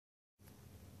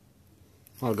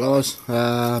Hi guys,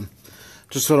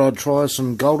 just thought I'd try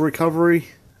some gold recovery.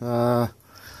 I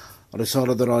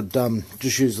decided that I'd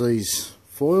just use these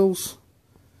foils,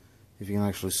 if you can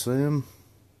actually see them.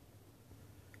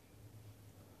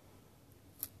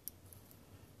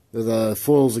 They're the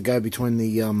foils that go between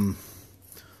the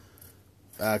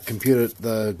computer,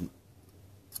 the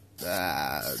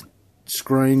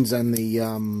screens and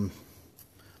the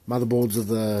motherboards of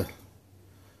the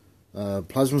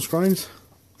plasma screens.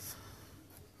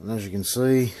 And as you can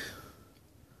see,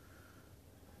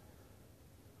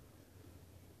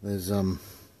 there's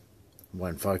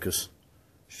won't focus,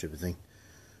 stupid thing.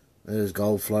 There's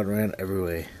gold floating around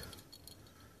everywhere,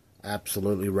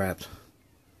 absolutely wrapped.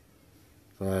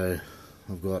 So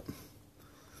I've got,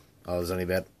 there's only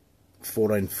about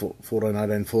 14,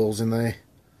 18 foils in there.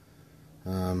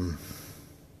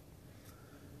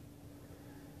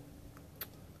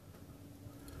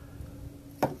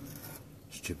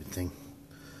 Stupid thing.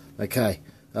 Okay,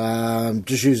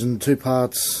 just using 2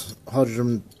 parts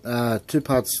hydrogen, 2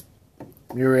 parts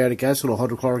muriatic acid or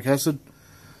hydrochloric acid,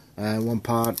 and 1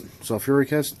 part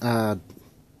sulfuric acid,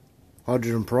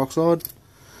 hydrogen peroxide,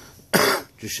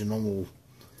 just your normal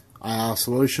AR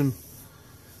solution.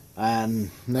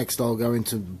 And next I'll go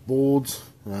into boards.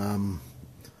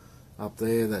 Up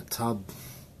there, that tub,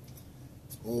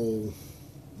 all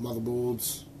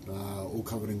motherboards, all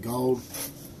covered in gold.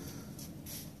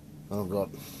 I've got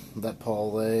that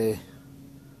pile there,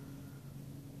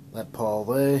 that pile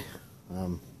there.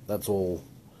 That's all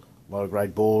low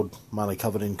grade board, mainly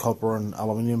covered in copper and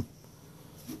aluminium.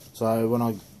 So when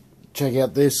I check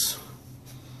out this,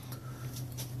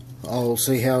 I'll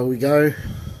see how we go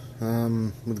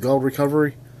with gold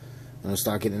recovery, and I'll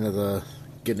start getting into the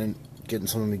getting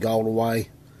some of my gold away,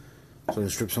 so I can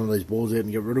strip some of these boards out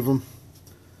and get rid of them.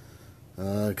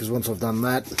 Because once I've done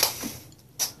that,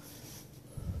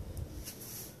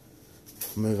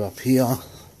 move up here.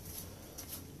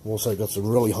 I've also got some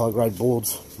really high grade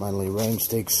boards, mainly ram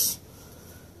sticks,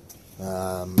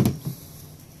 telephone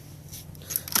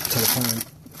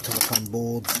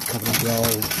boards covered in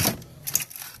gold,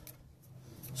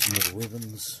 some more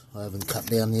ribbons I haven't cut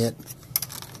down yet.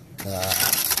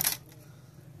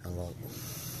 I've got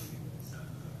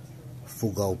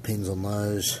full gold pins on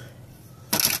those.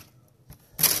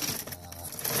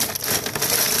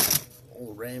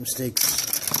 All ram sticks.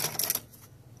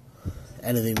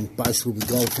 Anything basically with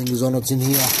gold fingers on it's in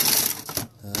here.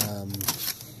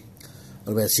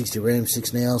 Got about 60 ram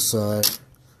sticks now, so,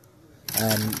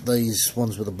 and these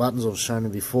ones with the buttons I've shown you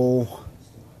before,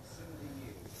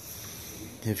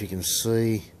 if you can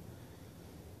see.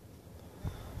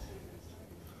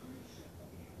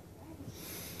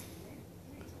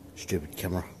 Stupid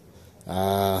camera.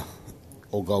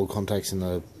 All gold contacts in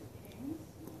the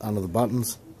under the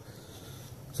buttons.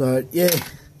 So yeah,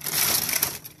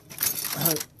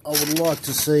 I would like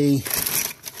to see,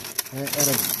 out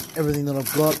of everything that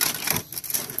I've got,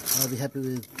 I'll be happy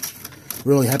with,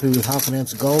 really happy with half an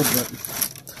ounce of gold, but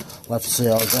we'll have to see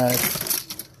how I go.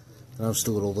 And I've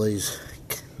still got all these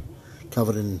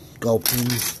covered in gold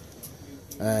pins,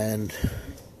 and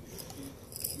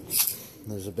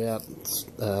there's about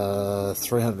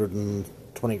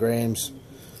 320 grams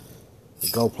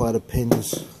of gold plated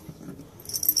pins,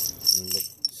 and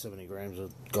 70 grams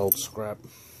of gold scrap.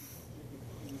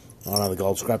 I know the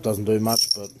gold scrap doesn't do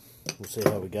much, but we'll see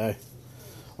how we go.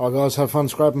 Alright guys, have fun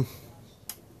scrapping.